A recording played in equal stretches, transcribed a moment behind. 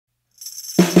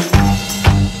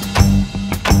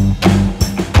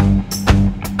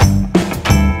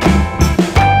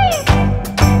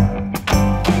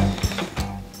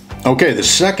Okay, the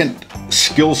second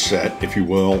skill set, if you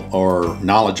will, or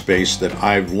knowledge base that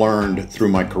I've learned through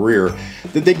my career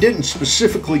that they didn't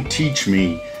specifically teach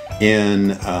me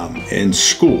in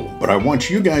school, but I want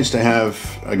you guys to have,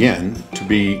 again, to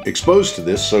be exposed to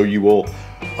this so you will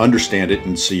understand it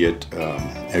and see it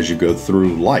as you go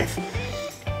through life.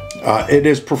 It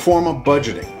is proforma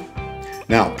budgeting.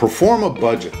 Now, proforma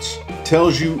budgets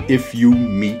tells you if you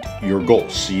meet your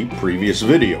goals. See previous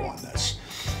video on this.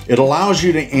 It allows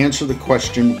you to answer the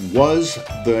question, was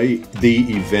the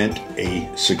event a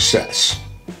success?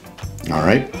 All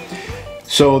right.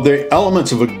 So the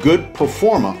elements of a good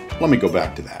proforma, let me go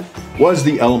back to that. Was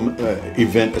the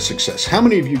event a success? How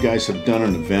many of you guys have done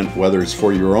an event, whether it's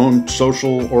for your own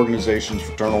social organizations,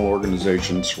 fraternal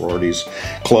organizations, sororities,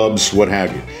 clubs, what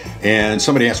have you, and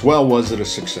somebody asks, well, was it a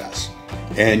success?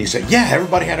 And you say, yeah,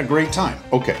 everybody had a great time.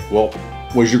 Okay, well,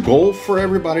 was your goal for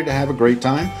everybody to have a great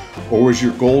time, or was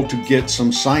your goal to get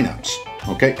some signups?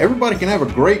 Okay, everybody can have a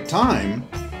great time,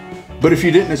 but if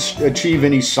you didn't achieve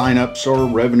any signups or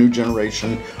revenue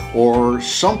generation or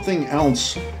something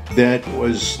else that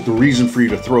was the reason for you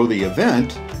to throw the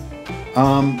event,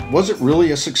 was it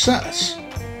really a success?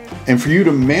 And for you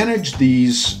to manage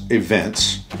these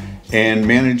events and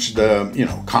manage the,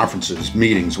 conferences,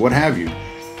 meetings, what have you,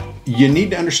 you need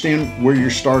to understand where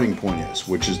your starting point is,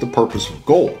 which is the purpose of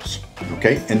goals,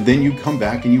 okay? And then you come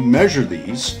back and you measure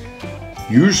these,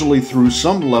 usually through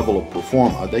some level of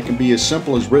proforma. They can be as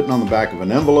simple as written on the back of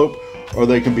an envelope, or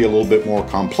they can be a little bit more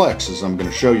complex, as I'm going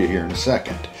to show you here in a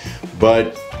second.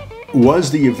 But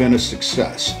was the event a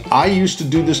success? I used to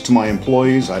do this to my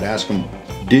employees. I'd ask them,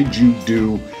 did you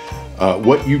do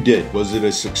what you did? Was it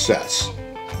a success?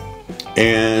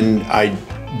 And I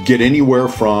get anywhere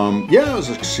from, yeah, it was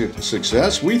a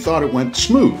success. We thought it went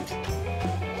smooth.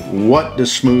 What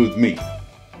does smooth mean?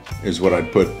 Is what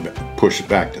I'd push it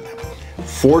back to them.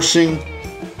 Forcing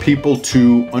people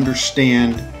to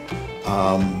understand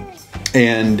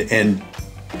and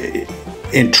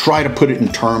try to put it in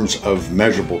terms of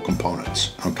measurable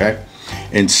components, okay?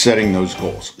 And setting those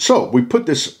goals. So we put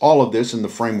all of this in the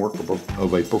framework of a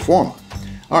proforma.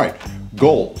 All right,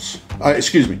 goals.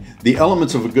 The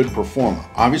elements of a good proforma.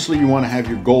 Obviously, you want to have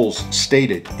your goals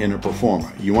stated in a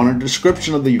proforma. You want a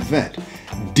description of the event,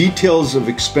 details of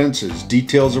expenses,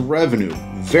 details of revenue,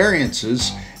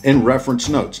 variances, and reference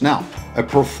notes. Now, a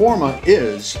proforma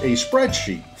is a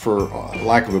spreadsheet, for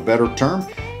lack of a better term,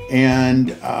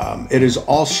 and it is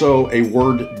also a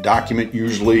Word document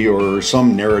usually, or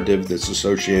some narrative that's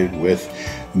associated with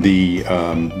the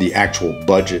actual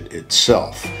budget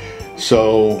itself.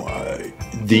 So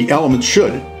the elements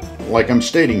should, like I'm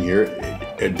stating here,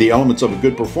 the elements of a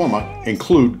good proforma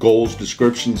include goals,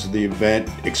 descriptions of the event,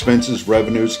 expenses,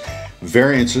 revenues,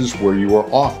 variances where you are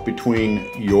off between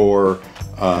your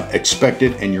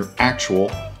expected and your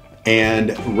actual,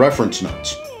 and reference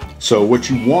notes. So what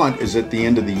you want is at the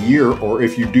end of the year, or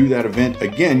if you do that event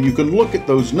again, you can look at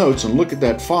those notes and look at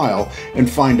that file and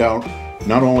find out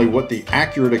not only what the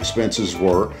accurate expenses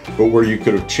were, but where you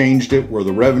could have changed it, where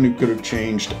the revenue could have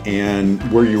changed, and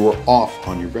where you were off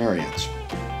on your variance.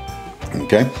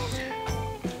 Okay,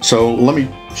 so let me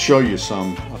show you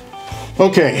some.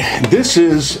 Okay, this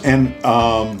is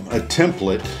a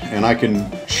template, and I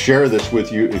can share this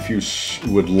with you if you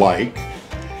would like.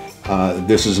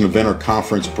 This is an event or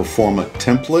conference proforma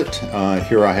template.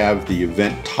 Here I have the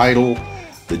event title,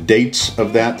 the dates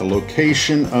of that, the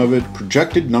location of it,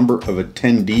 projected number of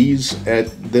attendees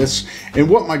at this, and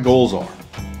what my goals are.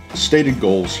 Stated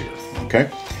goals here, okay?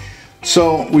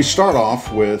 So we start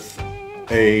off with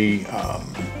the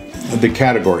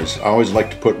categories. I always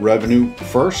like to put revenue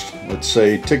first. Let's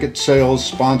say ticket sales,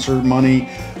 sponsor money,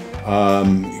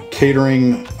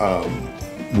 catering,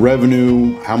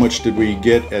 revenue, how much did we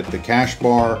get at the cash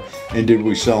bar, and did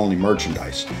we sell any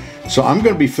merchandise? So I'm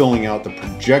going to be filling out the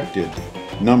projected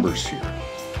numbers here.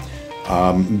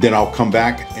 Then I'll come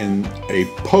back in a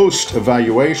post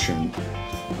evaluation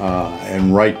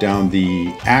and write down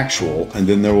the actual, and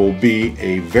then there will be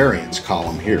a variance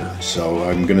column here. So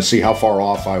I'm going to see how far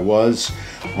off I was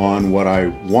on what I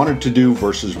wanted to do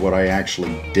versus what I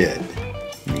actually did.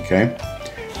 Okay.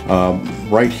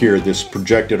 Right here, this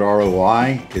projected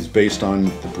ROI is based on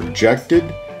the projected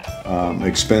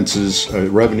expenses,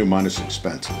 revenue minus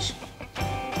expenses.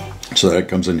 So that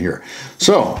comes in here.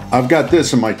 So I've got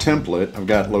this in my template. I've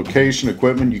got location,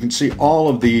 equipment. You can see all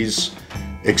of these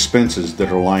expenses that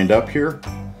are lined up here.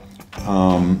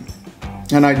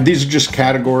 These are just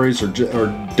categories or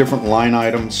different line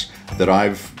items that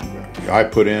I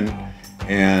put in,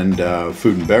 and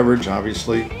food and beverage,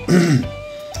 obviously.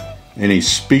 any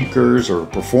speakers or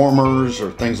performers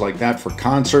or things like that. For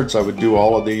concerts, I would do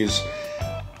all of these.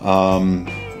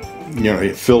 You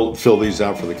know, fill these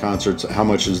out for the concerts. How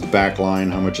much is the back line?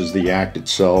 How much is the act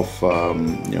itself?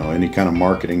 You know, any kind of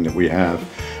marketing that we have.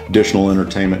 Additional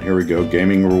entertainment, here we go.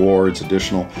 Gaming rewards,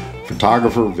 additional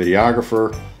photographer,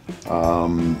 videographer.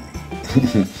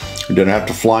 Did I have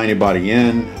to fly anybody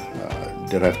in?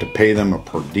 Did I have to pay them a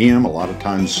per diem? A lot of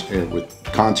times with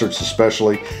concerts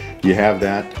especially, you have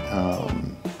that.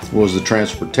 What was the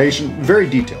transportation? Very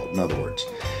detailed, in other words.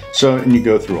 So, and you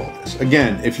go through all this.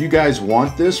 Again, if you guys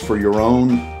want this for your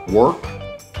own work,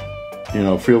 you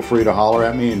know, feel free to holler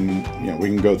at me and, you know, we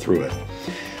can go through it.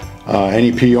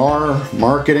 Any PR,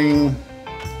 marketing,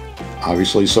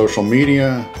 obviously social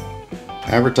media,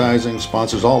 advertising,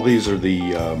 sponsors, all these are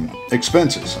the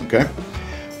expenses, okay?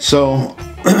 So,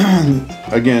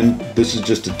 again, this is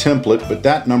just a template, but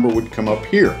that number would come up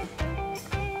here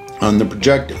on the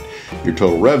projected. Your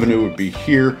total revenue would be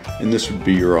here, and this would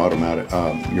be your automatic,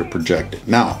 your projected.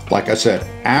 Now, like I said,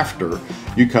 after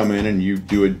you come in and you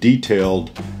do a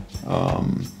detailed,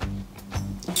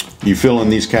 you fill in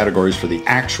these categories for the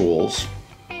actuals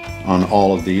on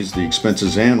all of these, the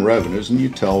expenses and revenues, and you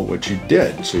tell what you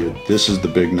did. So this is the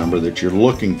big number that you're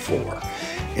looking for.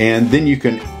 And then you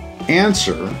can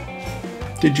answer,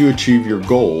 did you achieve your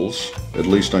goals, at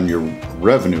least on your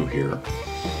revenue here?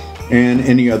 And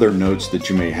any other notes that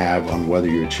you may have on whether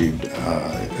you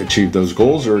achieved those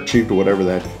goals or achieved whatever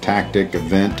that tactic,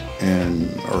 event,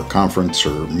 or conference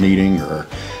or meeting or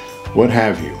what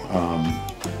have you.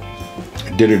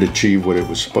 Did it achieve what it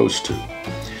was supposed to?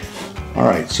 All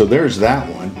right, so there's that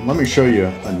one. Let me show you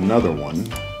another one.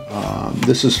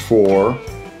 This is for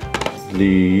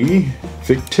the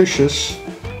fictitious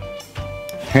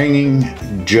Hanging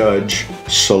Judge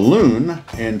Saloon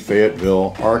in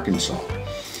Fayetteville, Arkansas.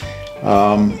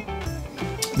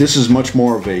 This is much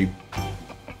more of a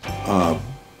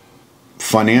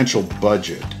financial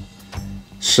budget.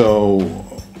 So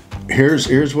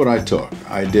here's what I took.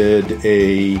 I did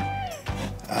a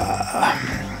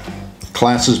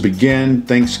classes begin,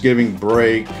 Thanksgiving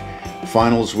break,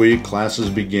 finals week, classes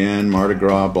begin, Mardi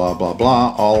Gras, blah blah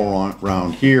blah, all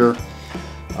around here.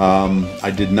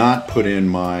 I did not put in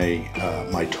my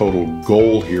my total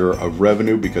goal here of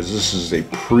revenue because this is a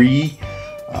pre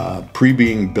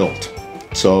being built,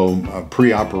 so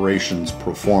pre-operations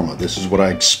pro forma. This is what I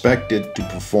expected to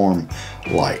perform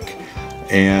like,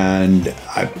 and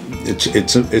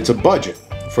it's a budget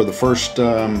for the first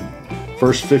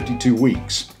 52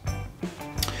 weeks.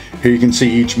 Here you can see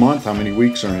each month, how many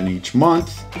weeks are in each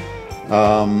month.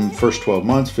 First 12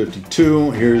 months,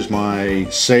 52. Here's my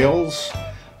sales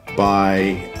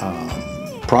by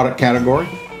product category.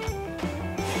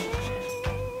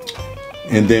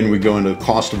 And then we go into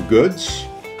cost of goods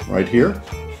right here,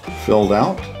 filled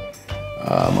out.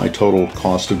 My total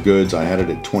cost of goods, I had it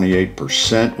at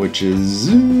 28%, which is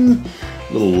a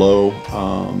little low,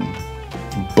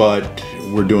 but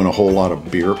we're doing a whole lot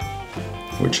of beer,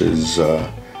 which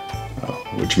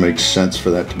makes sense for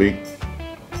that to be.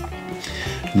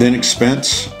 Then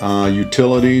expense,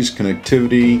 utilities,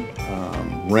 connectivity,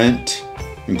 rent,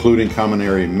 including common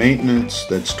area maintenance,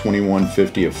 that's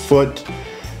 $21.50 a foot.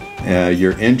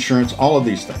 Your insurance, all of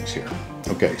these things here.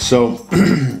 Okay, so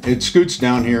it scoots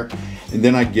down here, and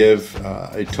then I give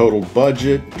a total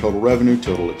budget, total revenue,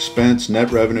 total expense,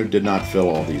 net revenue. Did not fill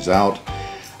all these out.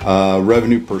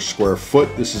 Revenue per square foot,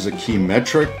 this is a key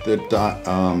metric that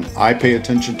I pay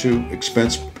attention to.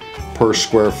 Expense per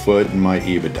square foot and my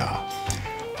EBITDA.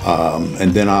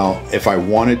 And then if I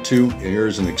wanted to,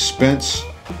 here's an expense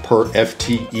per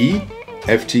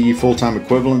FTE full-time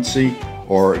equivalency,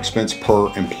 or expense per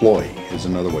employee is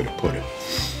another way to put it.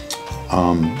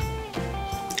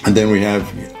 And then we have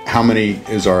how many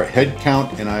is our head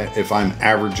count, and if I'm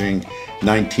averaging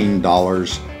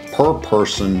 $19 per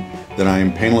person that I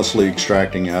am painlessly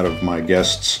extracting out of my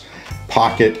guests'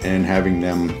 pocket and having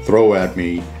them throw at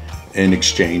me in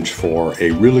exchange for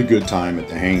a really good time at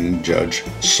the Hanging Judge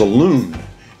Saloon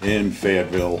in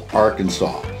Fayetteville,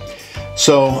 Arkansas.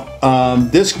 So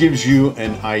this gives you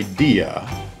an idea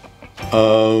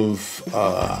of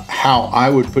how I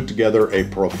would put together a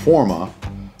pro forma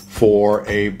for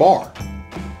a bar.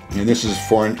 And this is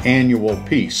for an annual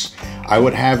piece. I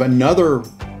would have another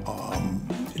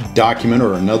document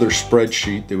or another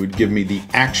spreadsheet that would give me the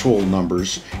actual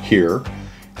numbers here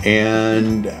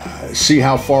and see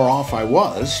how far off I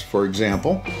was, for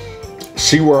example,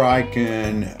 see where I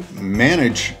can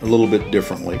manage a little bit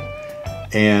differently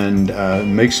and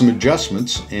make some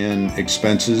adjustments in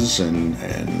expenses and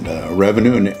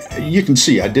revenue. And you can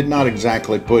see I did not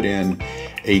exactly put in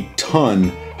a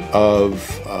ton of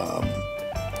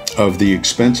of the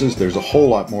expenses. There's a whole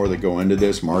lot more that go into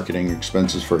this. Marketing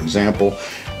expenses, for example,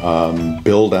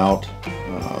 build out.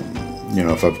 You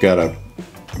know, if I've got to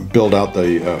build out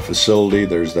the facility,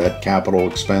 there's that capital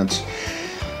expense.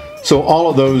 So all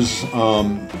of those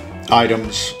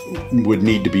items would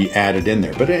need to be added in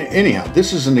there. But anyhow,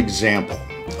 this is an example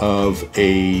of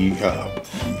a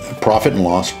profit and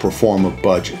loss pro forma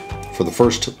budget for the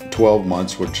first 12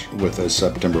 months, which with a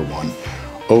September 1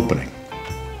 opening.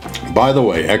 By the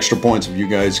way, extra points if you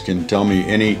guys can tell me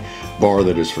any bar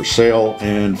that is for sale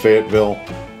in Fayetteville.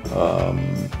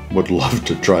 Would love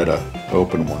to try to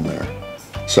open one there.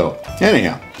 So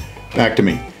anyhow, back to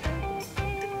me.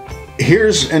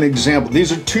 Here's an example.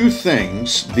 These are two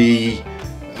things, the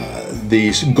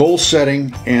goal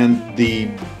setting and the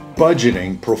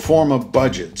budgeting, pro forma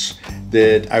budgets,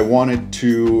 that I wanted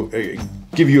to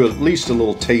give you at least a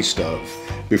little taste of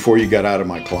before you got out of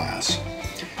my class.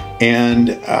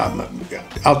 And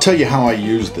I'll tell you how I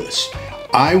use this.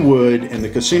 I would, in the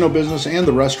casino business and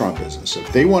the restaurant business, if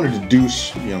they wanted to do,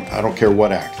 you know, I don't care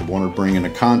what act, they wanted to bring in a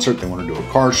concert, they want to do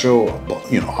a car show,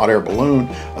 a, you know, hot air balloon,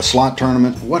 a slot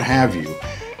tournament, what have you,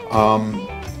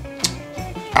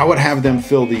 I would have them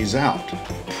fill these out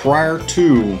prior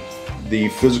to the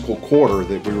physical quarter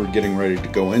that we were getting ready to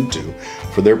go into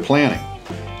for their planning.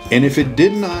 And if it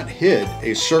did not hit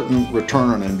a certain return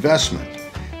on investment,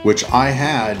 which I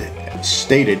had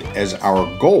stated as our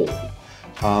goal,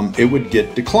 it would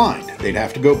get declined. They'd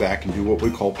have to go back and do what we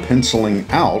call penciling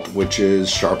out, which is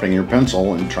sharpening your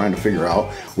pencil and trying to figure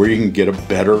out where you can get a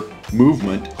better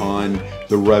movement on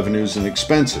the revenues and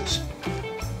expenses.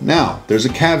 Now, there's a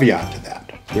caveat to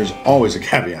that. There's always a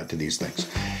caveat to these things.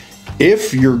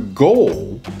 If your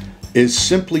goal is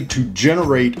simply to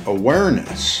generate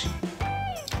awareness,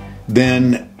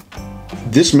 then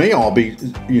this may all be,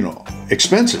 you know,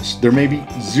 expenses. There may be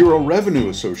zero revenue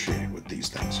associated with these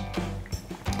things.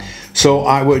 So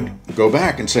I would go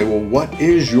back and say, well, what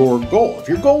is your goal? If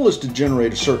your goal is to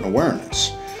generate a certain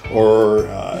awareness or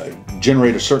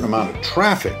generate a certain amount of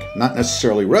traffic, not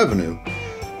necessarily revenue,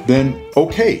 then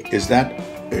okay, is that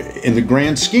in the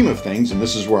grand scheme of things, and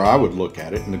this is where I would look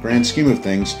at it, in the grand scheme of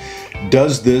things,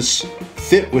 does this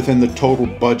fit within the total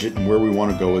budget and where we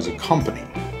want to go as a company?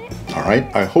 All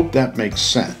right, I hope that makes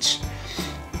sense.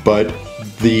 But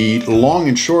the long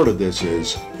and short of this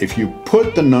is, if you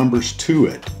put the numbers to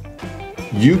it,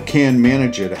 you can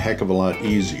manage it a heck of a lot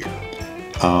easier,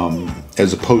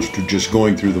 as opposed to just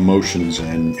going through the motions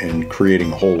and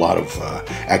creating a whole lot of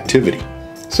activity.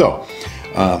 So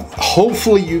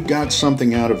hopefully you got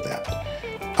something out of that.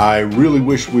 I really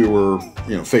wish we were,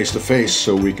 you know, face to face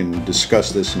so we can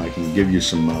discuss this and I can give you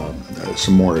some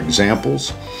more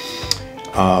examples.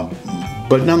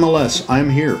 But nonetheless, I'm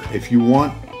here. If you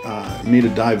want me to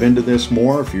dive into this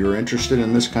more, if you're interested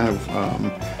in this kind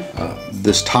of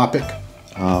this topic,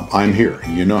 I'm here.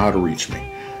 You know how to reach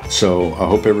me. So I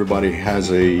hope everybody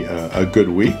has a good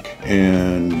week,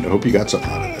 and I hope you got something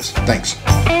out of this. Thanks.